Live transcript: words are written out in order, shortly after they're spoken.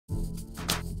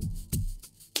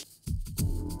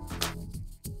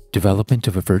Development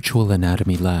of a virtual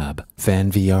anatomy lab,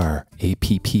 VanVR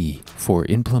App, for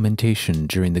implementation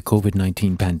during the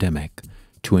COVID-19 pandemic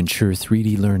to ensure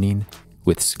 3D learning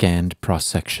with scanned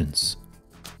cross-sections.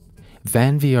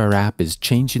 VanVR App is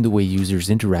changing the way users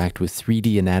interact with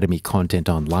 3D anatomy content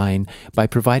online by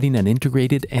providing an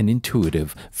integrated and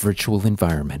intuitive virtual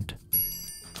environment.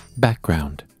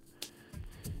 Background: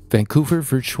 Vancouver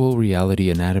Virtual Reality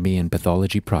Anatomy and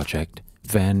Pathology Project,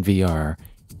 VanVR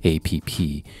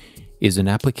App, is an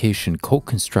application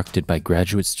co-constructed by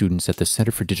graduate students at the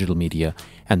Centre for Digital Media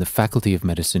and the Faculty of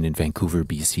Medicine in Vancouver,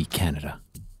 BC, Canada.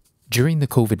 During the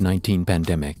COVID-19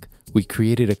 pandemic, we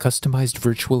created a customized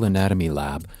virtual anatomy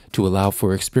lab to allow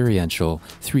for experiential,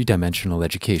 three-dimensional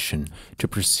education to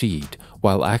proceed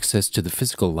while access to the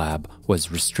physical lab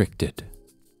was restricted.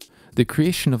 The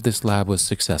creation of this lab was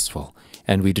successful,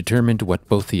 and we determined what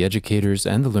both the educators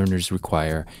and the learners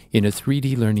require in a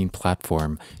 3D learning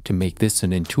platform to make this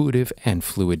an intuitive and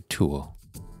fluid tool.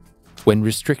 When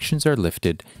restrictions are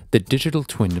lifted, the digital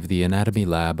twin of the anatomy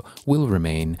lab will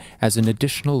remain as an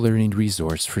additional learning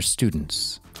resource for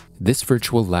students. This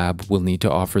virtual lab will need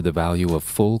to offer the value of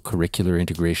full curricular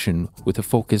integration with a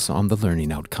focus on the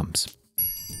learning outcomes.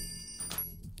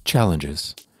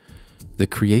 Challenges: the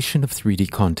creation of 3D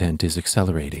content is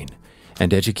accelerating,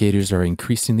 and educators are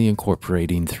increasingly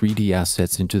incorporating 3D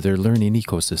assets into their learning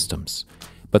ecosystems,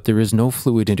 but there is no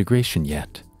fluid integration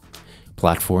yet.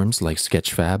 Platforms like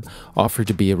Sketchfab offer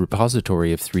to be a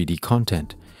repository of 3D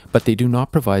content, but they do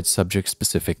not provide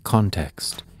subject-specific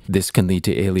context. This can lead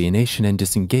to alienation and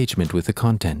disengagement with the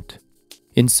content.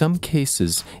 In some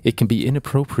cases, it can be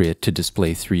inappropriate to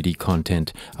display 3D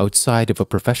content outside of a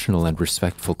professional and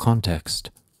respectful context.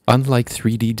 Unlike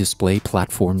 3D display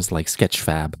platforms like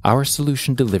Sketchfab, our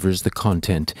solution delivers the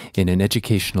content in an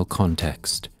educational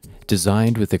context,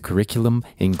 designed with a curriculum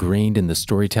ingrained in the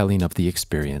storytelling of the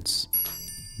experience.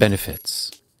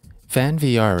 Benefits: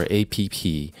 VanVR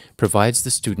App provides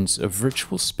the students a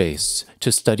virtual space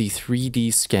to study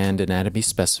 3D scanned anatomy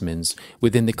specimens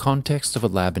within the context of a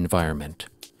lab environment.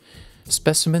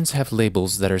 Specimens have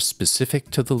labels that are specific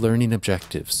to the learning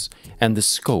objectives and the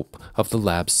scope of the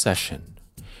lab session.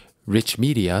 Rich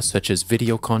media such as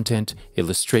video content,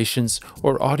 illustrations,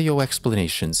 or audio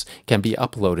explanations can be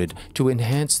uploaded to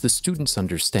enhance the student's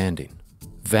understanding.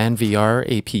 VanVR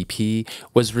App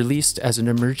was released as an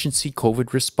emergency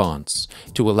COVID response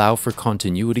to allow for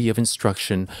continuity of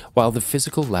instruction while the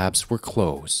physical labs were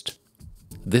closed.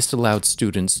 This allowed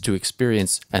students to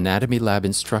experience anatomy lab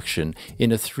instruction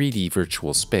in a 3D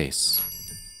virtual space.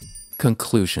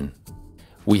 Conclusion: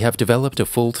 we have developed a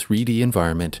full 3D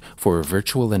environment for a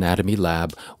virtual anatomy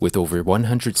lab with over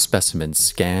 100 specimens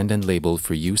scanned and labeled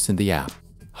for use in the app.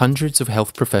 Hundreds of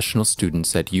health professional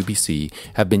students at UBC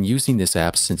have been using this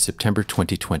app since September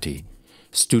 2020.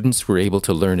 Students were able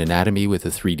to learn anatomy with the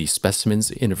 3D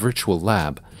specimens in a virtual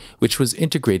lab, which was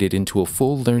integrated into a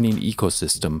full learning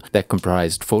ecosystem that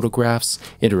comprised photographs,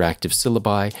 interactive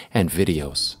syllabi, and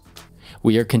videos.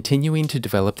 We are continuing to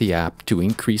develop the app to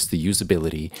increase the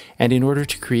usability and in order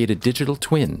to create a digital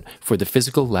twin for the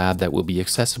physical lab that will be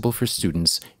accessible for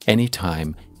students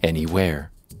anytime,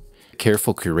 anywhere.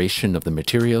 Careful curation of the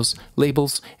materials,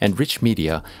 labels, and rich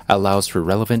media allows for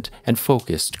relevant and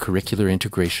focused curricular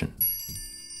integration.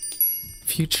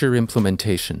 Future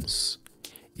implementations: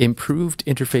 improved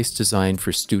interface design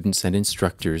for students and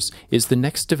instructors is the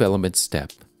next development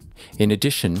step. In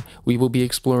addition, we will be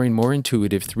exploring more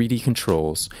intuitive 3D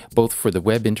controls, both for the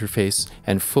web interface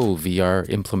and full VR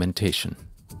implementation.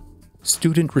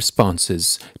 Student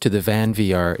responses to the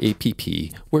VanVR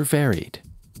App were varied.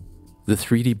 The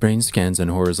 3D brain scans and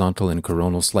horizontal and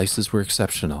coronal slices were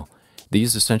exceptional.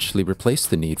 These essentially replaced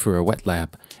the need for a wet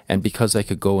lab, and because I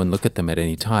could go and look at them at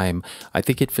any time, I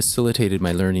think it facilitated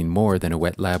my learning more than a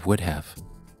wet lab would have.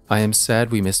 I am sad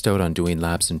we missed out on doing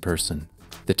labs in person.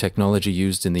 The technology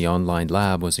used in the online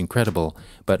lab was incredible,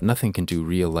 but nothing can do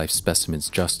real-life specimens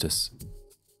justice.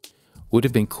 Would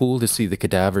have been cool to see the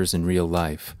cadavers in real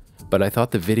life, but I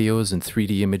thought the videos and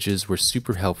 3D images were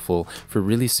super helpful for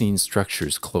really seeing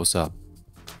structures close up.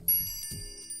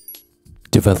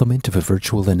 Development of a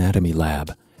virtual anatomy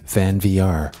lab,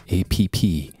 VanVR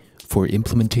App, for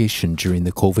implementation during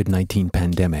the COVID-19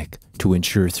 pandemic to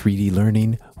ensure 3D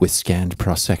learning with scanned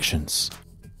cross-sections.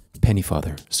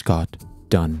 Pennyfather, Scott,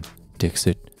 Dunn,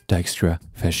 Dixit, Dijkstra,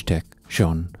 Veshtek,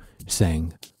 Jean,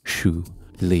 Zhang, Shu,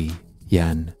 Li,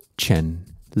 Yan, Chen,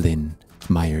 Lin,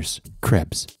 Myers,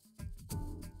 Krebs.